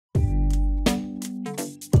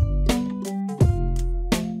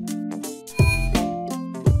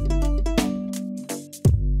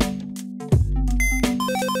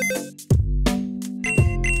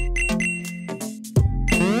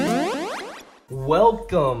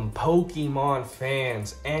Welcome, Pokemon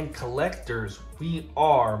fans and collectors. We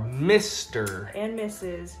are Mr. and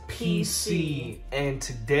Mrs. PC, and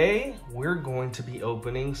today we're going to be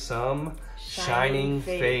opening some Shining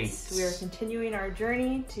Fates. We are continuing our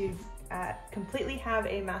journey to completely have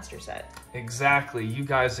a master set. Exactly. You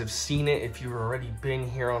guys have seen it if you've already been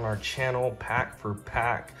here on our channel, pack for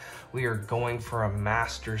pack. We are going for a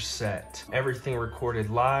master set. Everything recorded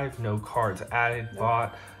live, no cards added,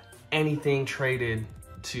 bought, anything traded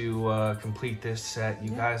to complete this set.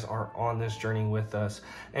 You guys are on this journey with us.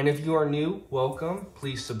 And if you are new, welcome.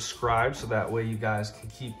 Please subscribe so that way you guys can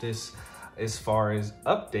keep this as far as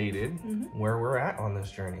updated where we're at on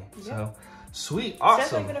this journey. So sweet, awesome.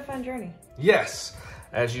 It's definitely been a fun journey. Yes.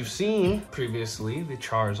 As you've seen previously, the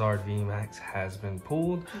Charizard VMAX has been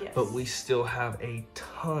pulled, but we still have a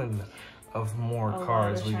ton of more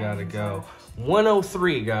cards we gotta go.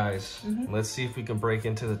 103, guys. Let's see if we can break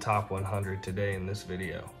into the top 100 today in this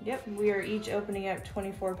video. Yep, we are each opening up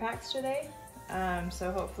 24 packs today.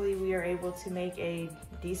 So hopefully we are able to make a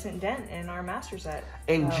decent dent in our master set.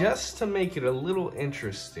 And just to make it a little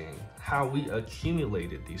interesting, how we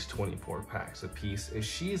accumulated these 24 packs apiece is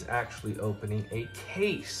she's actually opening a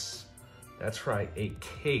case. That's right, a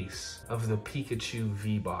case of the Pikachu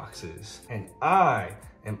V-Boxes. And I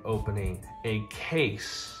am opening a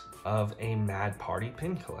case of a Mad Party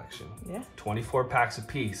pin collection. 24 packs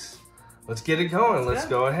apiece. Let's get it going. Let's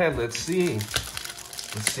go ahead. Let's see.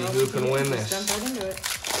 Let's see who can win this. Jump right into it.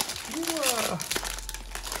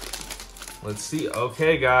 Let's see.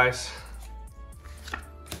 Okay, guys.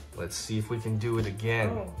 Let's see if we can do it again.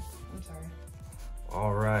 Oh, I'm sorry.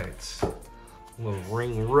 All right. A little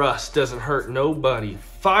ring rust doesn't hurt nobody.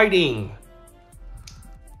 Fighting.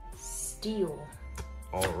 Steel.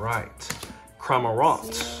 All right.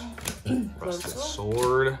 Cramorant. Rusted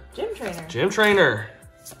Sword. Gym Trainer. Gym Trainer.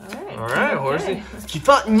 All right, Horsey. Keep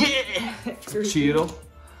fighting, yeah. Cheetle.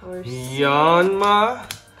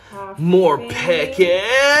 Yanma. Morpeko.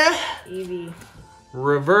 Eevee.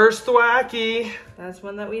 Reverse Thwackey. That's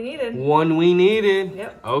one that we needed. One we needed.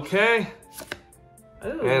 Yep. Okay.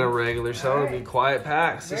 Ooh. And a regular cell to be quiet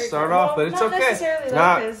packs to start cool. off, but it's not okay. Necessarily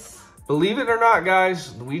Not, believe it or not,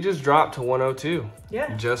 guys, we just dropped to 102.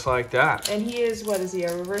 Yeah. Just like that. And he is, what is he,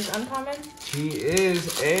 a reverse uncommon? He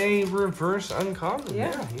is a reverse uncommon.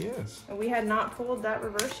 Yeah, he is. And we had not pulled that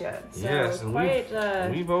reverse yet. So yes,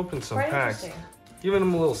 and we've opened some packs. Giving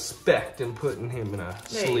him a little spec and putting him in a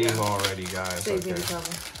sleeve already, guys. Okay.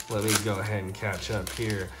 Let me go ahead and catch up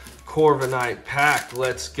here. Corviknight pack,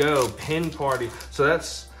 let's go. Pin party. So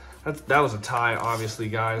that was a tie, obviously,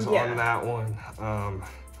 guys, on that one.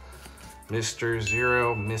 Mr.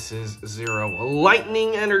 Zero, Mrs. Zero.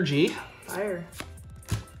 Lightning Energy. Fire.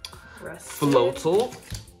 Rusted. Floatzel.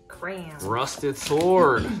 Cram. Rusted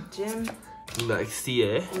Sword. Jim.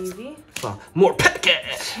 Lexia. Eevee.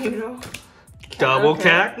 Morpeko. Double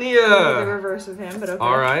Cacnea. The reverse of him, but okay.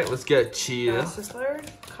 All right, let's get Cheetah.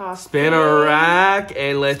 Spinarak.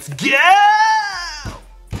 And let's go!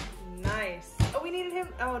 Nice. Oh, we needed him.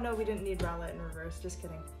 Oh, no, we didn't need Rowlet in reverse. Just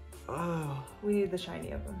kidding. Oh. We needed the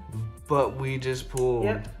shiny of him. But we just pulled.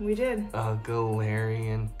 Yep, we did. A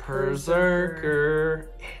Galarian Berserker.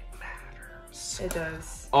 It matters. It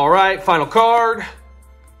does. All right, final card.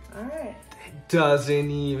 All right. It doesn't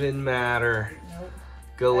even matter. Nope.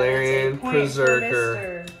 Galarian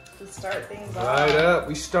Berserker. To start things off. Right up.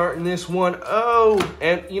 We starting this one. Oh,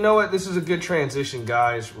 and you know what? This is a good transition,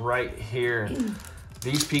 guys. Right here.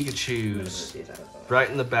 These Pikachus, right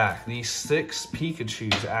in the back. These 6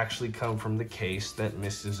 Pikachus actually come from the case that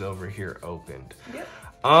Mrs. over here opened. Yep.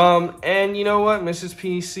 And you know what? Mrs.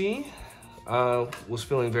 PC was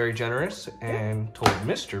feeling very generous and told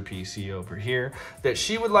Mr. PC over here that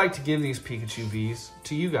she would like to give these Pikachu Vs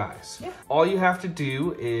to you guys. All you have to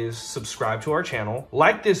do is subscribe to our channel,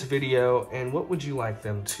 like this video, and what would you like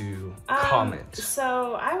them to comment?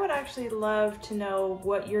 So I would actually love to know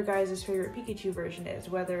what your guys' favorite Pikachu version is,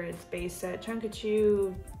 whether it's base set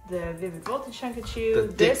Chunkachu, the Vivid Voltage Chunkachu,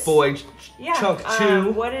 the Thick Boy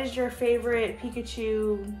Chunkachu. What is your favorite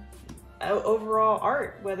Pikachu overall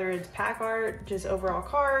art, whether it's pack art, just overall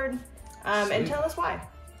card, and tell us why.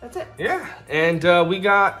 That's it. Yeah, and we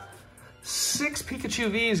got 6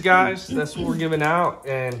 Pikachu Vs, guys. That's what we're giving out,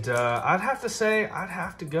 and I'd have to say I'd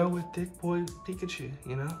have to go with Thick Boy Pikachu,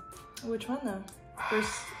 you know? Which one though?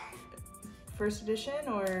 First edition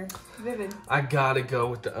or Vivid? I gotta go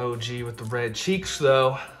with the OG with the red cheeks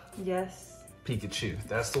though. Yes. Pikachu,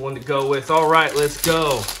 that's the one to go with. All right, let's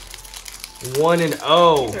go. 1-0.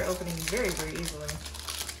 These are opening very, very easily.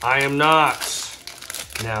 I am not.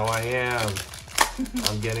 Now I am.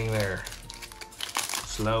 I'm getting there.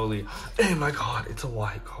 slowly. Oh my God, it's a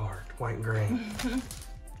white card, white and gray.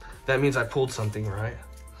 That means I pulled something, right?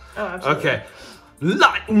 Oh, absolutely. Okay,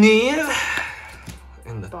 lightning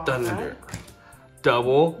and the Ball thunder.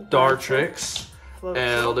 Double, Dartrix,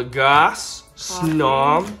 Floatzel, Eldegoss,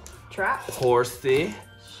 Snom, Trap, Horsey,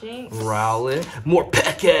 Shinx, Rowlet,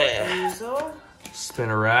 Morpeko, Weasel,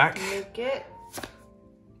 Spinarak, Nickit,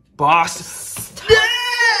 Boss.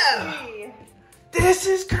 Yeah! Hey! This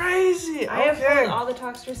is crazy. I have Okay. pulled all the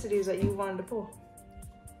Toxtricities that you wanted to pull.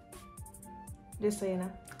 Just so you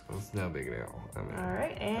know. It's no big deal. I mean, All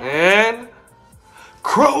right, and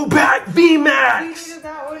Crobat VMAX. you did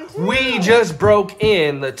that one too. We just broke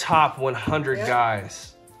in the top 100 Yep.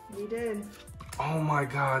 guys. We did. Oh my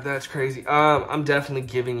God, that's crazy. I'm definitely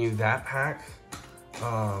giving you that pack.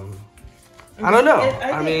 I don't know.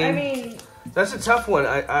 I mean, that's a tough one.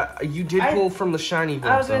 You did pull from the shiny book.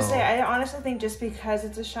 I was gonna though. say, I honestly think just because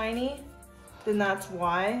it's a shiny, then that's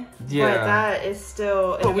why. Yeah. But that is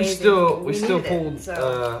still But we amazing. still needed pulled it,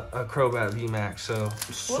 so. a Crobat VMAX, so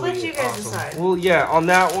We'll let sweet, you guys awesome. decide. Well, yeah, on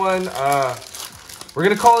that one, we're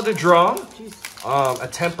gonna call it a draw, Jeez. a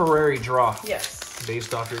temporary draw, Yes.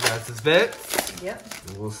 based off your guys' bet. Yep.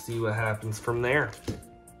 We'll see what happens from there.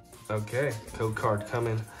 Okay, code card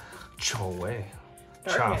coming. Choy,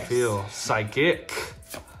 Darkness. Chafil, Psychic,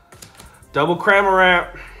 Double Cramorant.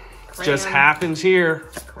 Just happens here.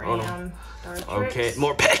 Cram. Dartrix, Okay,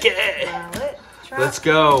 more Pecky. Rowlet, Trap, Let's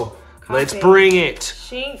go. Let's Coffee, bring it.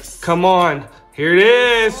 Shinx. Come on. Here it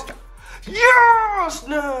is. Yes!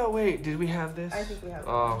 No, wait. Did we have this? I think we have it.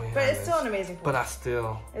 Oh, we But have it's still an amazing pull. But it's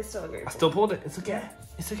still a great pull. still pulled it. It's okay. Yeah.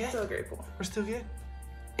 It's okay. It's still a great pull. We're still good.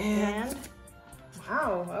 And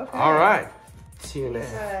wow, okay. All right. See you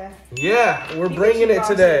These, next. Yeah, we're Pikachu bringing it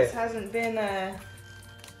boxes today. Hasn't been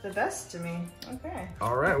the best to me. Okay.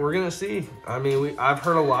 All right, we're gonna see. I mean, I've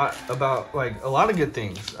heard a lot about a lot of good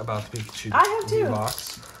things about the Pikachu I have too.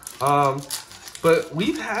 V-Box. But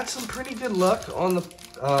we've had some pretty good luck on the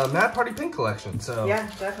Mad Party Pin collection. So Yeah,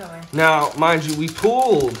 definitely. now, mind you, we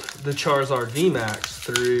pulled the Charizard VMAX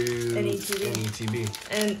through An ETB.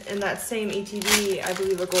 an And that same ETB, I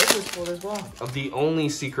believe a gold was pulled as well. of the only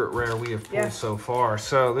secret rare we have pulled Yeah. so far.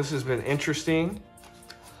 So this has been interesting.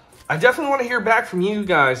 I definitely want to hear back from you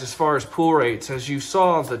guys as far as pull rates. As you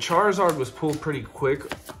saw, the Charizard was pulled pretty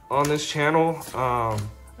quick on this channel.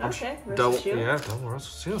 Okay, Don't Shield.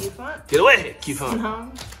 Shield. Cufant. Get away, Cufant. Snom.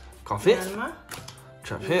 Coffin. Yanma.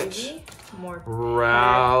 Trapinch. Yugi, More.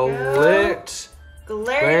 Rowlet.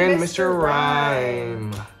 Galarian Mr.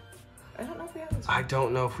 Rhyme. I don't know if we have this one, I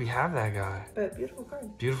don't know if we have that guy. but beautiful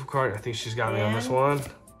card. Beautiful card. I think she's got me on this And- one.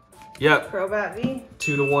 Yep. Crobat V.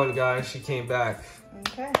 2-1, guys. She came back.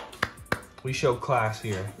 Okay. We show class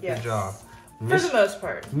here. Yes. Good job. For the most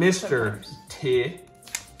part. Mr. Sometimes. T.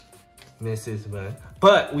 Mrs. Bud.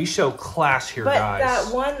 But we show class here, But guys.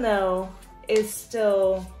 that one, though, is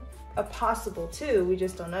still a possible, too. We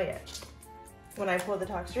just don't know yet. When I pulled the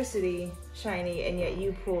Toxtricity shiny, and yet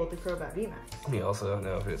you pulled the Crobat VMAX. We also don't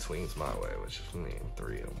know if it swings my way, which is me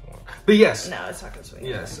 3 or more. But yes. No, it's not going to swing.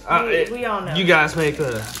 Yes. We all know. You guys make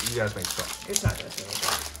the call. It's not going to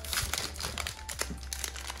swing.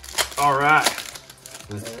 All right.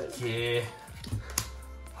 Yeah.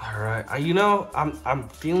 All right. You know, I'm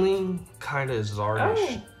feeling kind of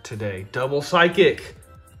Zardish today. Double Psychic.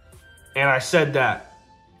 And I said that.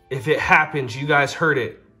 If it happens, you guys heard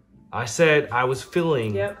it. I said I was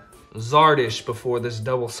feeling Zardish before this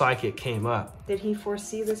Double Psychic came up. Did he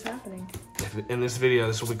foresee this happening? In this video,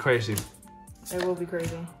 this will be crazy. It will be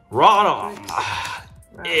crazy. Rana.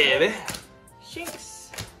 Rowlet, Shinx.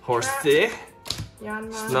 Horsey.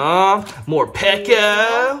 Yanma. Snom.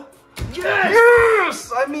 Morpeko.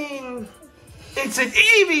 Yes! I mean, it's an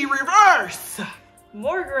Eevee reverse.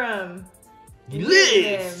 Morgrem. You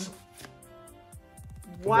live.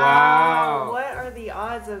 Wow. What are the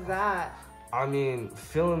odds of that? I mean,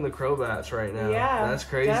 feeling the Crobats right now. Yeah. That's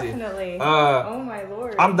crazy. Definitely. Oh my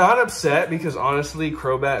lord. I'm not upset because honestly,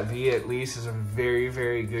 Crobat V at least is a very,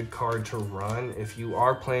 very good card to run if you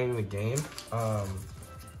are playing the game.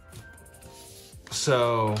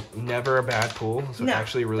 So never a bad pull. It's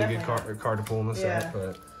actually a really good card to pull in the set.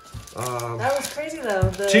 But that was crazy though.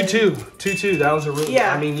 2-2. That was a really.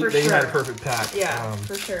 I mean, they had a perfect pack. Yeah,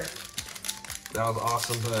 for sure. That was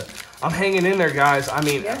awesome, but I'm hanging in there, guys. I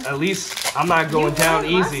mean, at least I'm not going down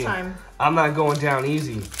easy. I'm not going down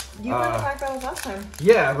easy. You won the pack that was last time.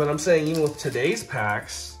 Yeah, but I'm saying even with today's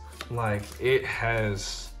packs, like, it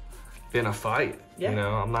has been a fight. Yeah. You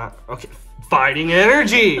know, I'm not... Okay, fighting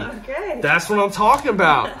energy! Okay. That's what I'm talking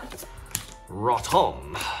about.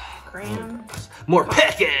 Rotom. Cram.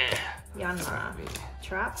 Morpeko. Yanma.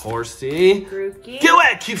 Trap. Horsey. Grookey. Get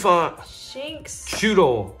away, Cufant. Shinx.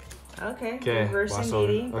 Choodle. Okay. Okay. Reverse Boss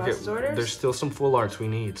Indeedee. order. Boss orders. There's still some full arts we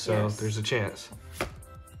need, so Yes. there's a chance.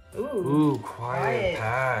 Ooh. Ooh, quiet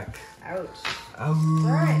pack. Ouch. Oh.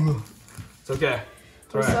 Alright. It's okay.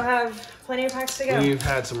 It's We all still right. have plenty of packs to go. We've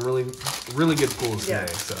had some really good pulls Yeah.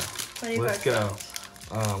 today, so Plenty of let's packs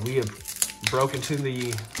go. left. We have broken to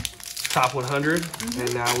the top 100,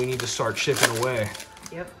 and now we need to start chipping away.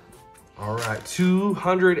 Yep. All right,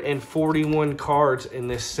 241 cards in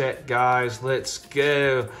this set, guys. Let's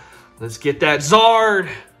go. Let's get that Zard.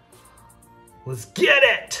 Let's get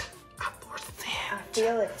it. I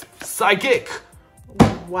feel it. Psychic.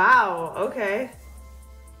 Wow. Okay.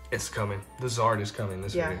 It's coming. The Zard is coming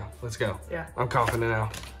this Yeah. video. Let's go. Yeah. I'm confident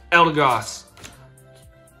now. Eldegoss.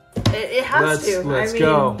 It has to. Let's I mean,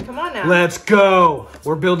 go. Come on now. Let's go.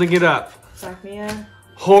 We're building it up. Sacmia.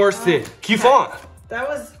 Horsey. Cufant. That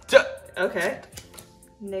was okay.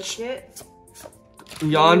 Nickit.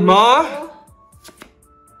 Yanma.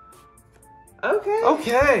 Okay.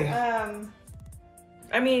 Okay.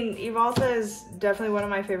 I mean, Evolta is definitely one of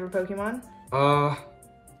my favorite Pokemon.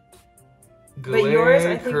 But yours,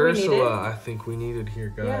 I think we needed. I think we needed here,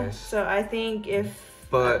 guys. Yeah. So I think if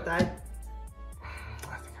But that, I think I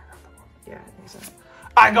got that one. yeah, I think so.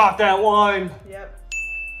 I got that one. Yep.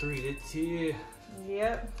 3-2.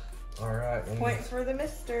 Yep. All right. Points for the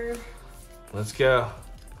Mister. Let's go.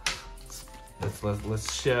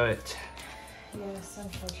 Let's show it. Yes,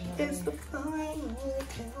 unfortunately. It's the final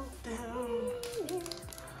countdown.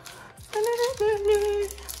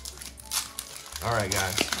 All right,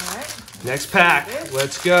 guys. All right. Next pack.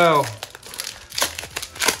 Let's go.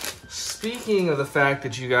 Speaking of the fact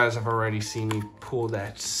that you guys have already seen me pull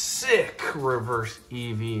that sick reverse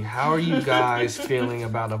Eevee, how are you guys feeling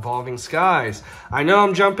about Evolving Skies? I know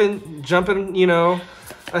I'm jumping, you know,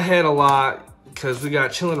 ahead a lot because we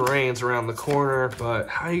got Chillin' Reigns around the corner, but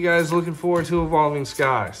how are you guys looking forward to Evolving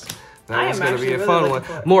Skies? That one's going to be a fun one.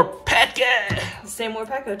 More Pekka! Same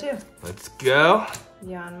Morpeko too. Let's go.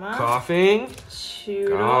 Yanma. Coughing.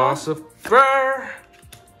 Choodle. Gossifer.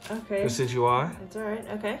 Okay. Decidueye. That's alright.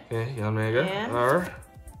 Okay. Okay, Yanmega. And?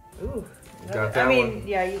 You Ooh. got that I mean, one.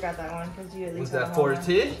 yeah, you got that one because you at least Was got that the hollow.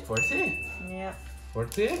 40? Yep.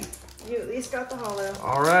 40? You at least got the hollow.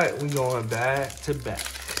 All right, we going back to back.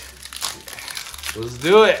 Let's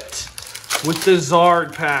do it with the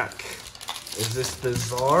Zard pack. Is this the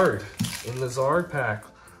Zard in the Zard pack?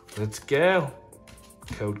 Let's go.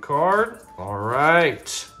 Code card. All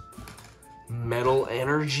right. Metal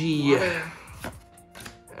Energy. Water.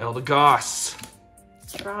 Eldegoss.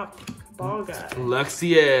 Drop. Ball guy.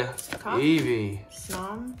 Luxia. Cough. Eevee.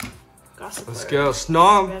 Snom. Gossip. Let's go.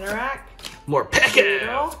 Snom. Spinarak. More Pekka.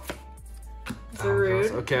 Choodle.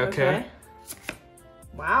 Zarude. Okay.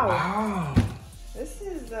 Wow. Wow. This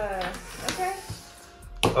is okay.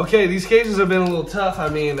 Okay, these cases have been a little tough. I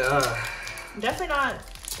mean, Definitely not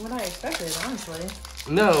what I expected, honestly.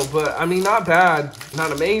 no, but I mean, not bad,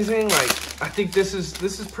 not amazing. Like, I think this is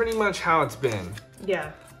pretty much how it's been.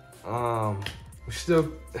 Yeah. We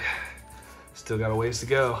still got a ways to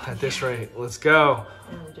go at this rate. Let's go.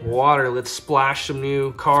 Yeah, we do. Water. Let's splash some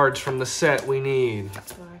new cards from the set we need.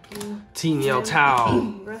 Slacky. Team Yell Tao.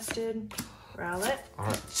 Rusted. Rowlet. All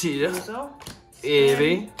right, Cheetah, Weasel.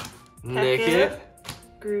 Eevee, Nickit,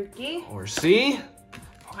 Grookey. Horsey.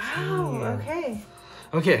 Wow. Okay.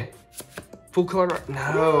 Okay, full color.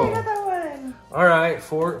 Yeah, No. I got that one. All right,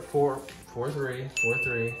 4-3.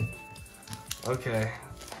 Okay.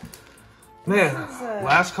 Man, This is,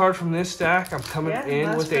 last card from this stack. I'm coming Yeah, in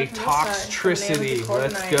last with a card from this stack. Coming in Toxtricity. with the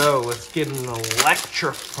Let's Corviknight. go. Let's get an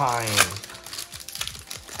electrifying.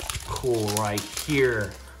 Cool, right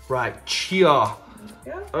here. Right here.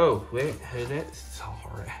 Yeah. Oh, wait, hit it.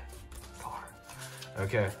 Sorry.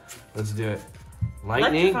 Okay, let's do it.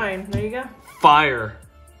 Lightning, Electrifying. There you go. fire.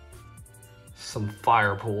 Some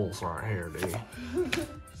fire pools right here, dude.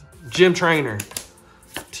 Gym trainer.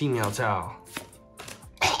 Team Yell Tao.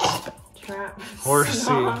 Trap. Horsey.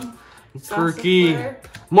 Snom. Grookey. Gossifleur.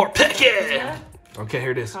 More Pekka. Yeah. Okay,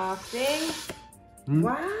 here it is. Coughing.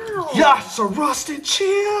 Wow. Yes, a rusted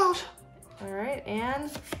shield. All right, and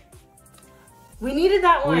we needed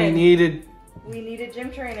that one. We needed.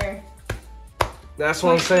 Gym trainer. That's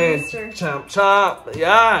what I'm saying. Monster. Chomp chomp.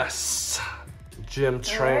 Yes. Gym All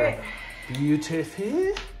trainer. right.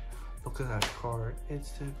 Beautiful. Look at that card. It's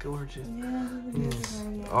so gorgeous. Yeah, Yes.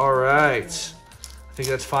 All right. I think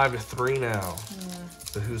that's 5-3 now.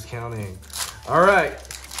 So who's counting? All right.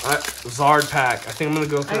 Zard pack. I think I'm gonna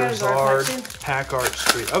go for I a got a Zard Zard pack art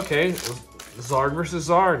street. Okay. Zard versus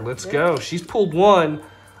Zard. Let's go. She's pulled one.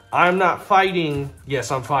 I'm not fighting.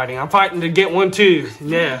 Yes, I'm fighting. I'm fighting to get one too.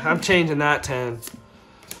 Yeah, I'm changing that 10.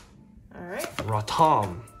 All right.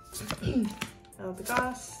 Rotom.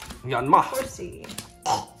 Eldegoss. Yanma. Horsey.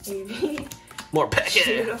 Eevee. More Pekka.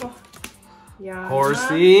 Doodle. Yanma.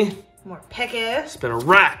 Horsey. More Pekka.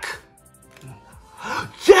 Spinarak.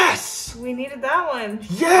 Yes! We needed that one.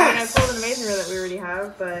 Yes! I pulled an Amazing Rare that we already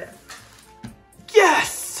have, but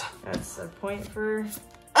Yes! that's a point for...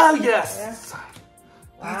 Oh, yes! Yeah. That's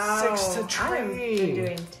Wow. 6 to I'm tree.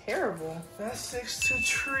 doing terrible. That's 6 to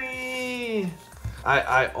tree.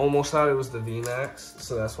 I almost thought it was the VMAX,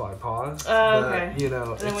 so that's why I paused. Oh, okay. But, you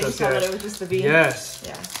know, And then it's when you saw okay. that it was just the V? Yes.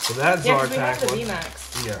 Yeah. So that Yeah, because we Zartak have the one.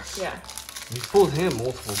 VMAX. Yes. Yeah. We pulled him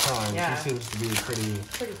multiple times. Yeah. He seems to be pretty,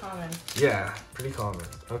 Pretty common. yeah, pretty common.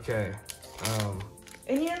 Okay.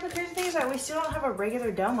 And you know the crazy thing is that we still don't have a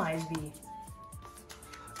regular Dhelmise V.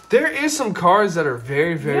 There is some cards that are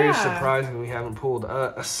very, very Yeah. surprising we haven't pulled.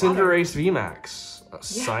 A Cinderace VMAX. A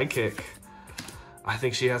Psychic. I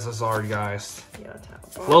think she has a Zard, guys.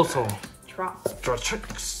 Floatzel. Trop.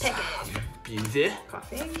 Drotrix. Pekka. Beauty.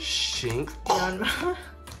 Coughing. Shink. Yanma.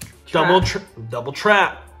 Double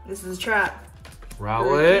trap. This is a trap.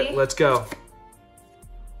 Rowlet. Grookey. Let's go.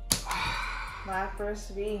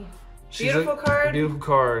 Lapras V. She's Beautiful card. Beautiful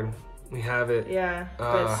card. We have it. Yeah,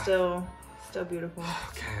 but still beautiful.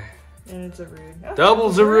 Okay. And it's a rude. Oh, Double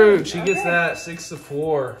Zarude. She okay. gets that 6 to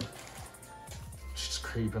 4. She's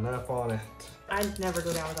creeping up on it. I'd never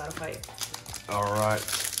go down without a fight. All right,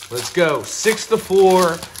 let's go. 6 to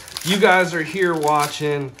 4. You guys are here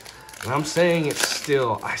watching, and I'm saying it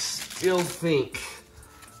still. I still think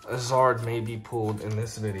a Zard may be pulled in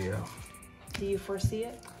this video. Do you foresee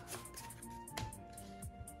it?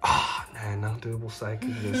 Ah, man, no double psychic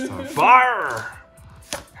this time. Fire!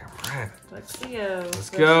 All right, Lexio. Let's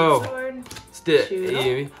go. Sword. stick.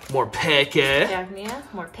 Shoodle. More Pekka. Cagnia.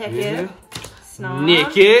 More Pekka. Snom.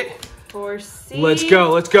 Nick it. Horsey. Let's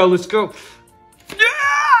go. Let's go. Let's go. Yeah,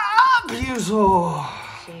 Buzel.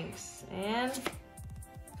 Jinx. And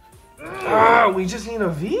Ah, we just need a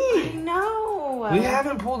V. no. We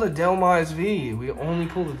haven't pulled a Dhelmise V. We only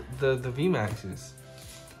pulled the V Maxes.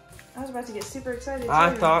 I was about to get super excited. I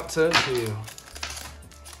too. thought so too.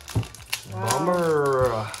 Wow.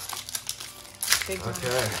 Bummer. Big time.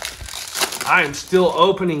 Okay. I am still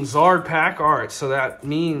opening Zard pack art, so that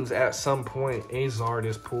means at some point a Zard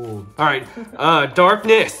is pulled. All right,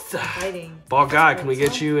 Darkness. Fighting. Ball guy, can we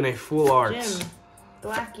get you in a full art? Jim.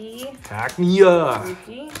 Blackie. Cacnea.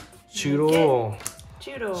 Grookey. Choodle.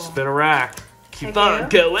 Choodle. Spinarak. Keep Heck on yeah.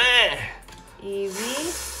 going.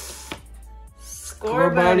 Eevee. Score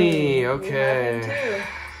Scorbunny. Bunny. We have Okay. him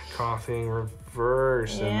Coughing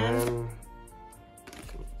reverse and And- then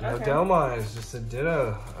no Okay. Dhelmise, just a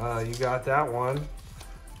ditto. You got that one.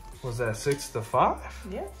 Was that 6 to 5?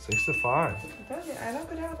 too. Yeah. 6 to 5. I told you, I don't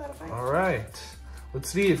go down without a fight. All right. Let's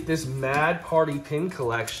see if this Mad Party pin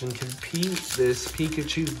collection can beat this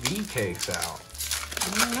Pikachu V case out.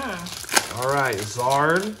 I don't know. All right,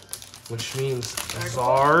 Zard, which means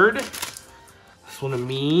Zard. That's what it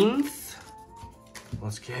means.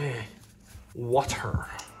 Let's get it. Water.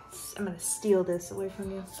 I'm gonna steal this away from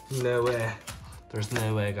you. No way. There's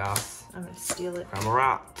no way, guys. I'm gonna steal it.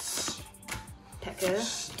 Camerats. Pekka.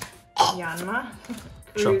 Yanma.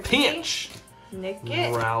 Grookey, Trapinch.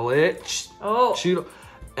 Nickit. Rowlet. Oh, Shoot.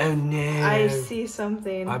 Oh no. I see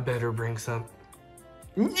something. I better bring some.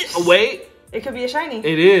 Wait. It could be a shiny.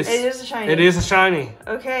 It is. It is a shiny. It is a shiny.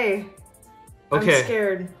 Okay. Okay. I'm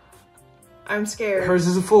scared. I'm scared. Hers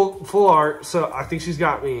is a full art, so I think she's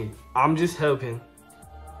got me. I'm just hoping.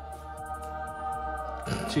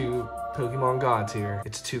 2 Pokemon gods here.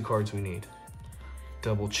 It's 2 cards we need.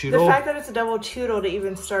 Double The Choodle. fact that it's a double Choodle to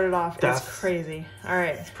even start it off That's- is crazy. All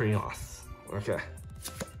right. Pretty awesome. Okay.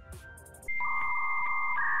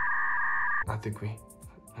 I think we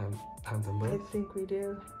have them I both. think we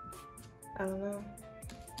do. I don't know.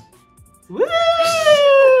 Woo!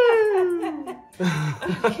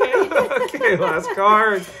 Okay, last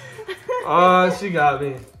card. She got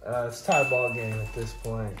me. It's tie ball game at this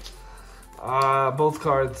point. Both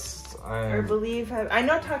cards. Or believe have I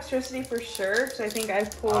know Toxtricity for sure because I think I've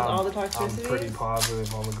pulled all the Toxtricity. I'm pretty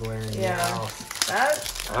positive on the glaring. Yeah.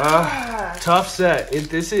 That. Tough set.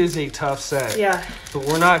 This is a tough set. Yeah. But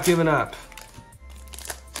we're not giving up.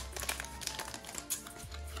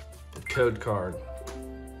 Code card.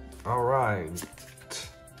 All right.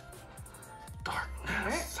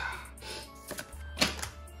 Darkness.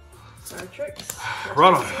 Startrix.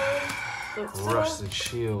 Run on. Floatzel, Rusted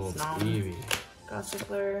Shield. Snom. Eevee.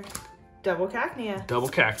 Gossifleur. Double Cacnea. Double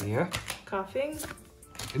Cacnea. Coughing.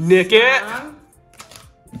 Nick it. Snom,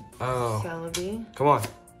 Oh. Celebi. Come on.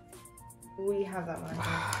 We have that one.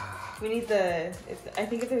 We need the. I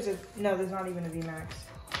think if there's a. No, there's not even a VMAX.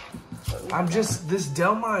 I'm just this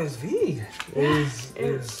Delmize V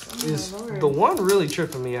is Lord. the one really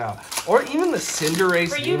tripping me out, or even the Cinderace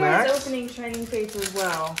For you guys VMAX. opening Shining Fates as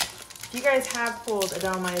well. If you guys have pulled a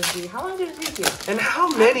Delmize V, how long did it take you? And how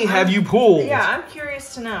many have you pulled? Yeah, I'm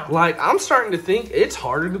curious to know. Like, I'm starting to think it's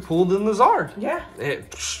harder to pull than the Zard. Yeah. You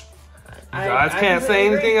guys can't say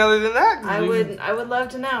agree. anything other than that. I would love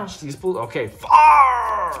to know. These pulls, okay,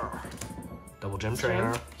 far. Double Gem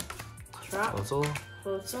Trainer. Trap. Floatzel.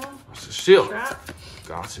 Floatzel. Shield. Trap.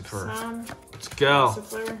 Gossifleur. Snom. Let's go.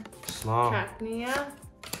 Gossifleur. Snom. Cacnea.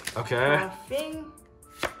 Okay. Coughing.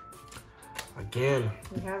 Again.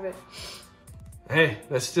 We have it. Hey,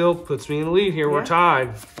 that still puts me in the lead here. We're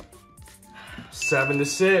tied.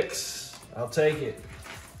 7-6. I'll take it.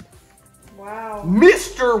 Wow.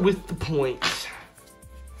 Mister with the points.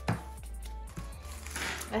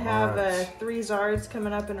 I have 3 Zards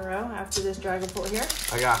coming up in a row after this Dragon Pull here.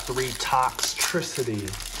 I got 3 Toxtricity.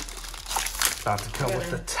 About to come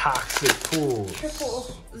with the toxic pulls.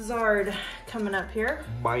 Triple Zard coming up here.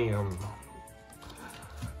 Bam.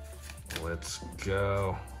 Let's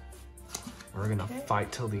go. We're gonna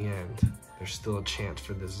fight till the end. There's still a chance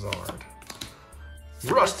for this Zard.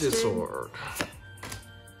 Rusted Sword.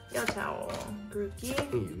 Yotowel.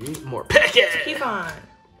 Grookey. More Picket. Keep on.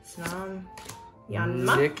 Snom.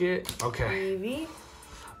 Yanma. Nick it. Okay. Eevee.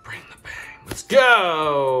 Bring the bang. Let's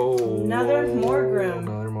go. Another Morgrem.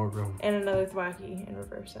 Another Morgrem. And another Thwacky in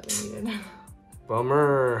reverse that we needed.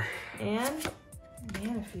 Bummer. And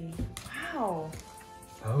Manaphy. Wow.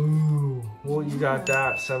 Oh, well, you got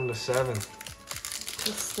that 7-7.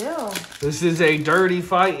 But still. This is a dirty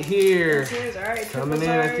fight here. This is, all right. Coming in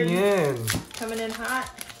at the end. Coming in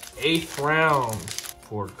hot. 8th round.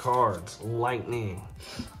 4 cards. Lightning.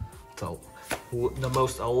 So, the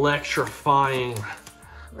most electrifying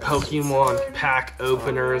Pokemon pack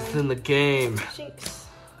openers in the game. Shinx.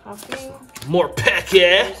 Coughing. More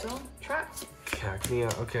Pecky. Trap.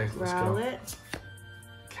 Cacnea. Okay, let's go. Rowlet.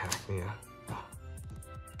 Cacnea.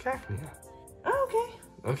 Cacnea. Oh, okay.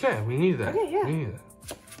 Okay, we need that. Okay, yeah. We need that.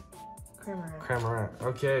 Cramorant. Cramorant.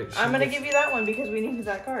 Okay. I'm gonna give you that one because we needed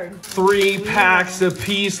that card. 3 packs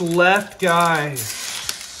apiece left, guys.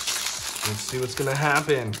 Let's see what's gonna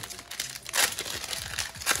happen.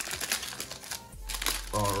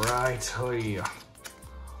 All right. Oh yeah.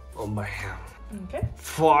 Oh man. Okay.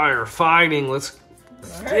 Fire fighting. Let's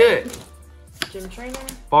All get right. it. Gym Trainer.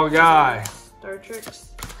 Ball guy. Startrix.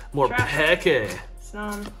 More Trap. Pecky.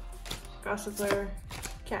 Snom. Gossifleur.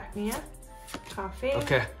 Cacnea. Coughing.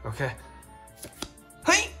 Okay. Okay.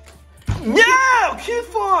 Hey. No!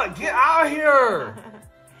 Kifon, get out of here!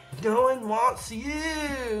 No one wants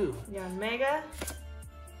you. Yanmega.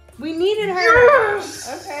 We needed her. Yes!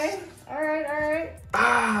 Okay. All right. All right.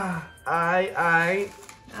 Ah, I.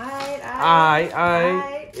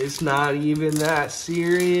 Aight. It's not even that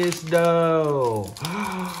serious though.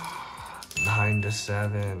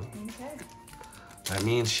 9-7. Okay. That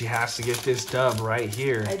means she has to get this dub right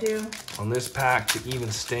here I do. on this pack to even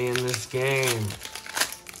stay in this game.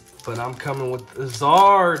 But I'm coming with the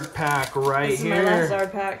Zard pack right This is here. my last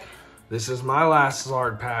Zard pack. This is my last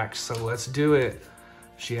Zard pack, so let's do it.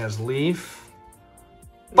 She has Leaf.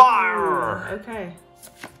 Fire! Ooh, okay.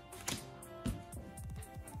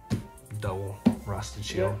 Double Rusted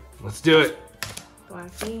Shield. Let's do it.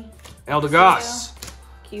 Blacky. Eldegoss.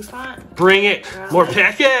 Cufant. Bring it. Rowlet. More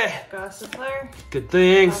Pecky. Gossifleur. Good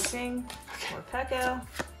things. Coughing. More Pecco.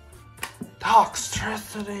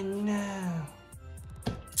 Toxtricity, no.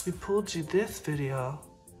 We pulled you this video.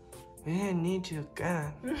 We didn't need you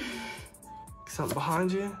again. Something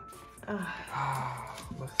behind you? Ah,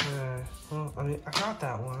 what's that? Well, I mean, I got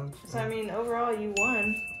that one. So, I mean, overall, you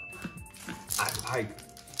won. I'd like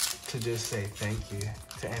to just say thank you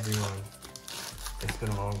to everyone that's been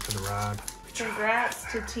along for the ride.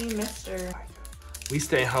 Congrats to Team Mister. We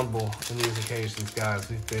stay humble in these occasions, guys.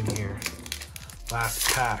 We've been here. Last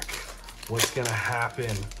pack. What's gonna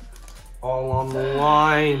happen? All on the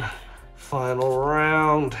line. Final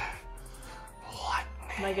round.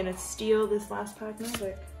 Lightning. Am I gonna steal this last pack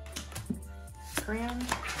magic? Cram.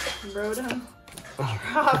 Rotom.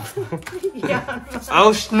 Drop. Yeah.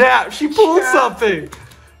 Oh snap! She pulled Trap. something.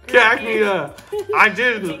 Cacnea. I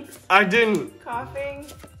didn't. Coughing.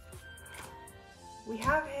 We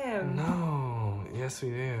have him. No. Yes,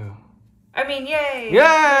 we do. I mean, yay.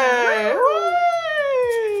 Yay!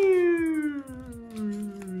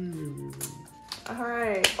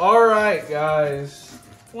 All right, guys.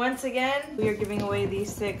 Once again, we are giving away these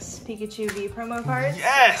 6 Pikachu V promo cards.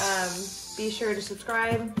 Yes! Be sure to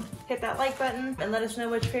subscribe, hit that like button and let us know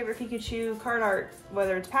what your favorite Pikachu card art,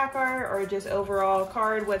 whether it's pack art or just overall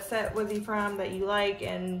card, what set was he from that you like,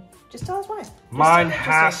 and just tell us why. Mine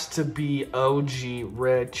has to be OG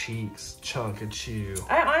Red Cheeks Chunkachu.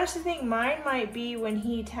 I honestly think mine might be when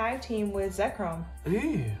he tag teamed with Zekrom.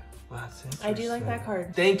 Ooh. That's interesting. I do like that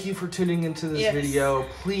card. Thank you for tuning into this video.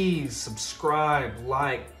 Please subscribe,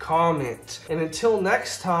 like, comment. And until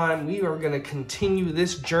next time, we are going to continue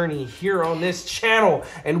this journey here on this channel.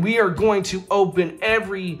 And we are going to open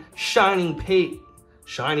every Shining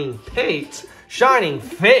Fates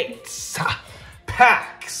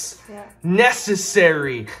packs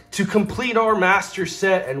necessary to complete our master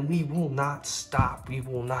set. And we will not stop. We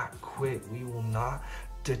will not quit. We will not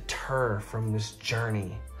deter from this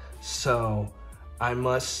journey. So, I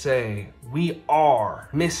must say, we are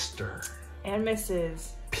Mr. and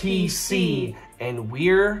Mrs. PC, and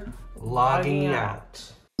we're logging out.